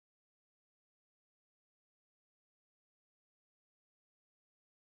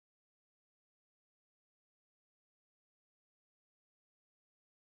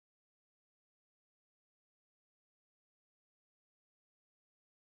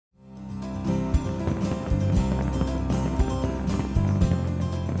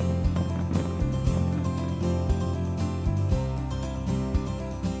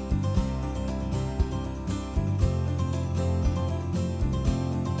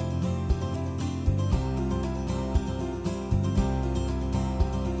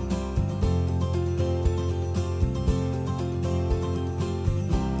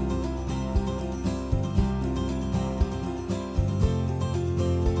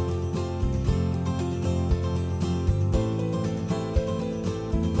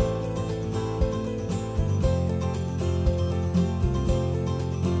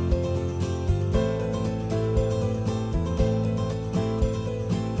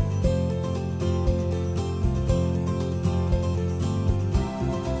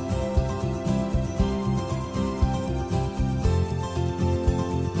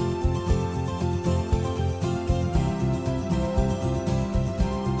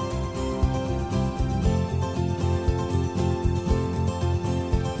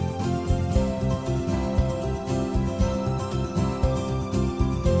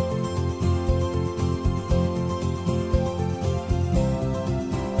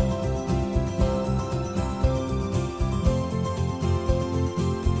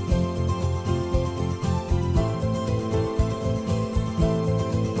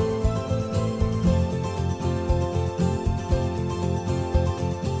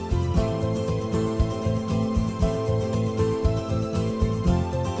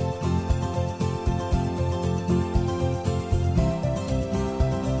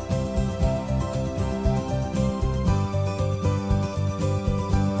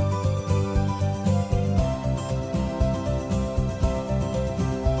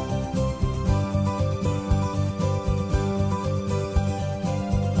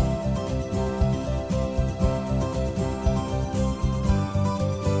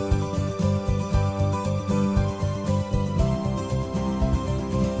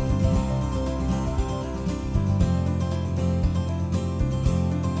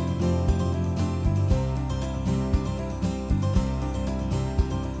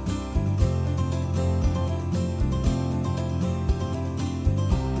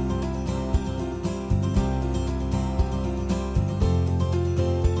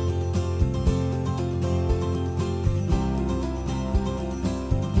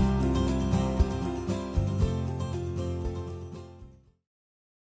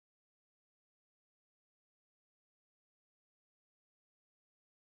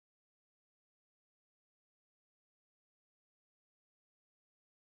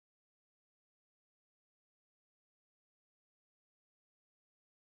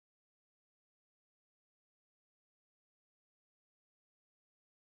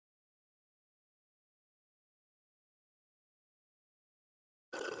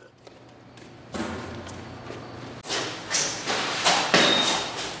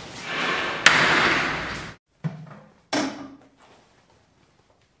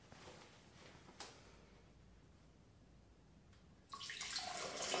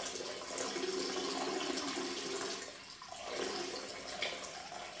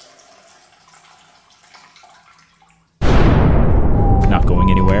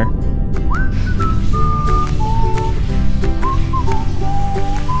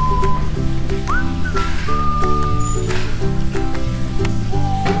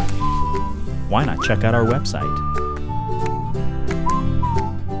why not check out our website?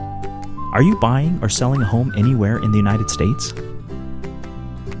 Are you buying or selling a home anywhere in the United States?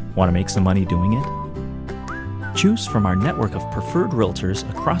 Want to make some money doing it? Choose from our network of preferred realtors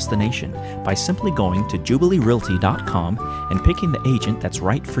across the nation by simply going to JubalRealty.com and picking the agent that's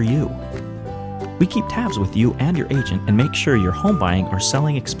right for you. We keep tabs with you and your agent and make sure your home buying or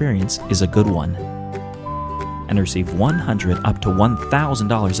selling experience is a good one. And receive $100 up to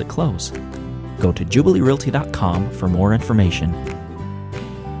 $1,000 at close. Go to JubalRealty.com for more information.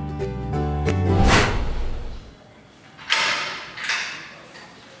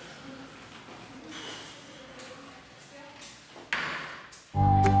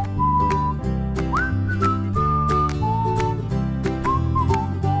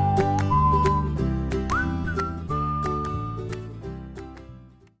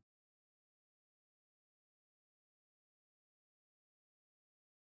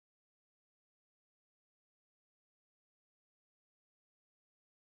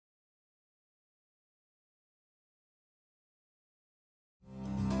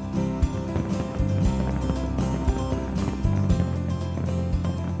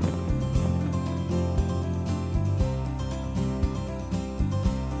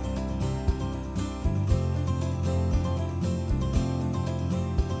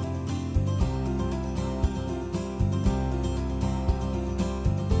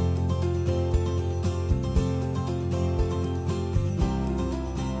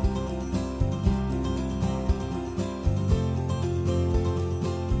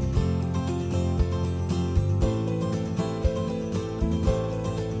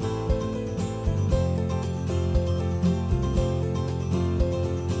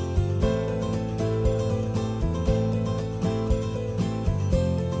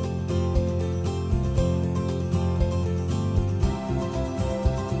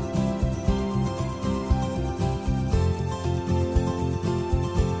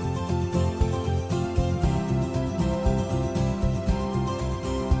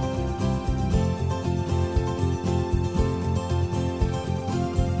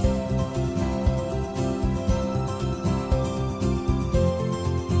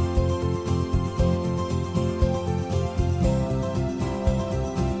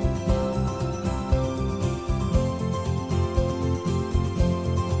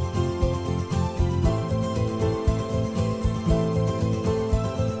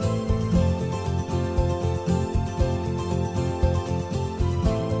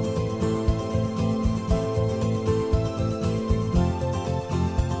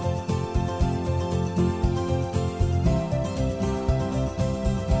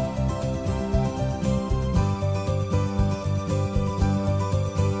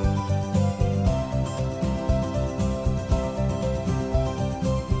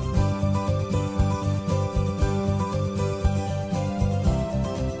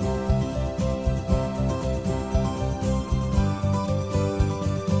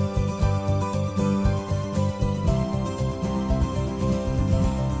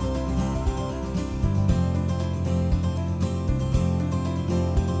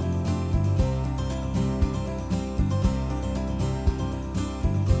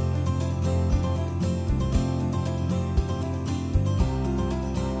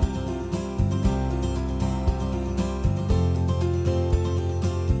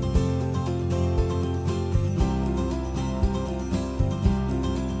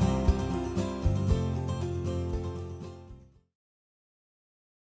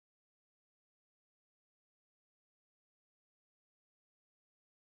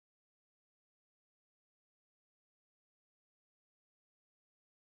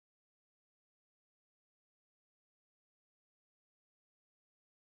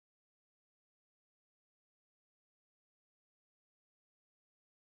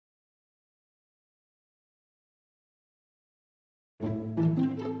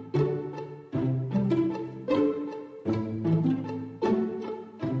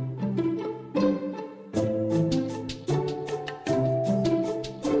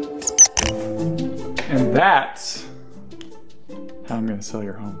 And that's how I'm going to sell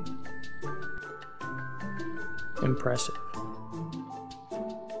your home. Impressive.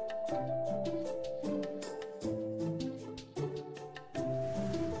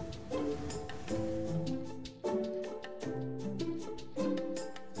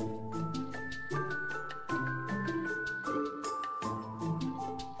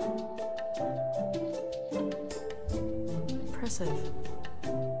 Impressive.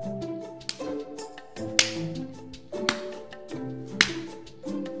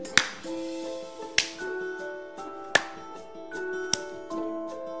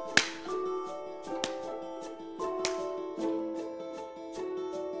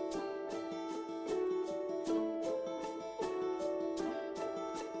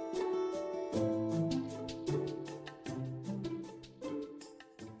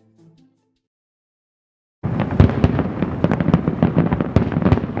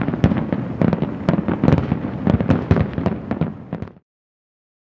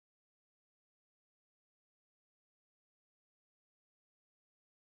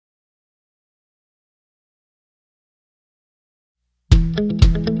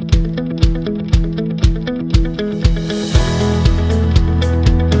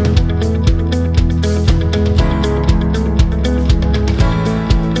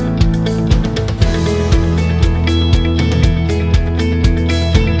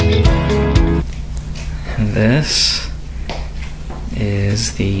 This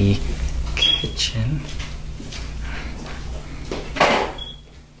is the kitchen.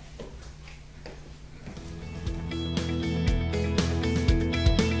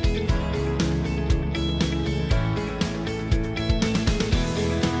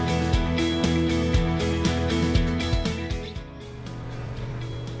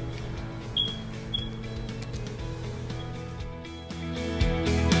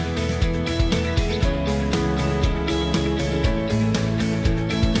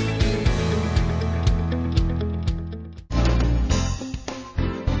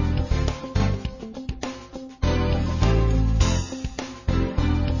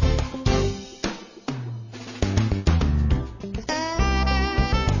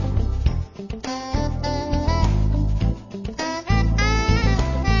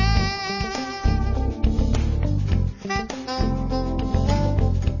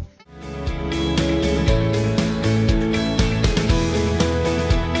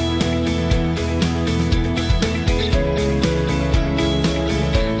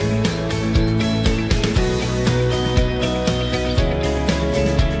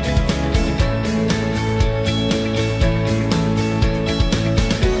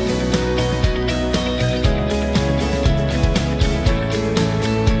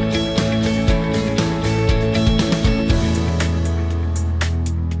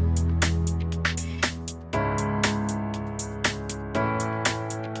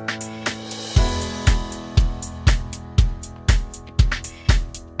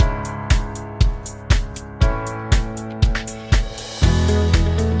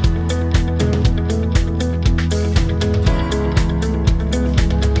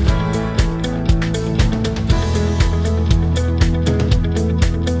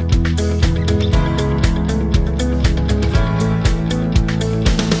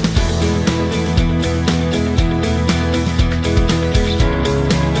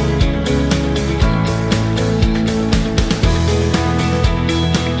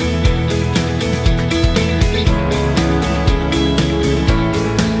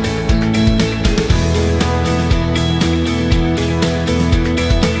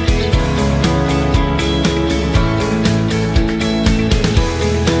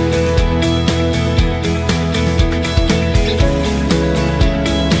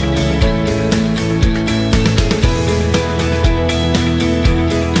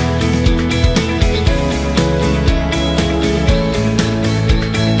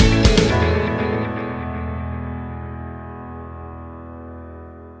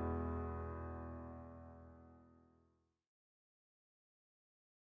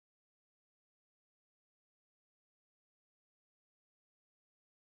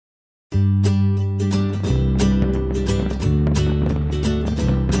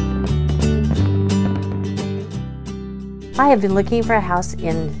 I have been looking for a house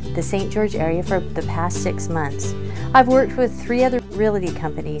in the St. George area for the past 6 months. I've worked with 3 other realty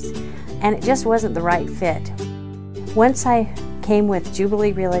companies and it just wasn't the right fit. Once I came with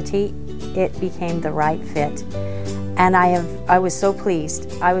Jubilee Realty, it became the right fit. And I was so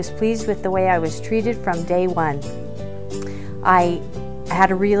pleased. I was pleased with the way I was treated from day one. I had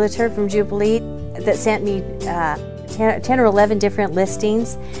a realtor from Jubilee that sent me 10 or 11 different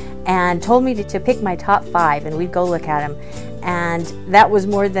listings and told me to pick my top 5 and we'd go look at them. And that was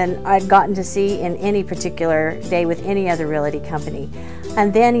more than I'd gotten to see in any particular day with any other realty company.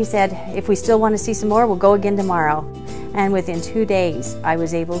 And then he said, if we still want to see some more, we'll go again tomorrow. And within 2 days, I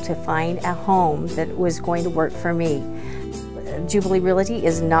was able to find a home that was going to work for me. Jubilee Realty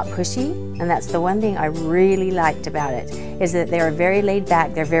is not pushy, and that's the one thing I really liked about it, is that they're very laid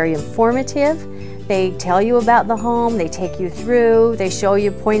back, they're very informative. They tell you about the home, they take you through, they show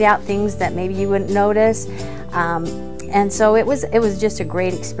you, point out things that maybe you wouldn't notice. And so it was just a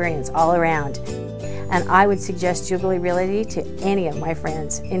great experience all around. And I would suggest Jubilee Realty to any of my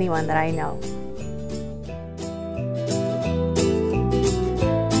friends, anyone that I know.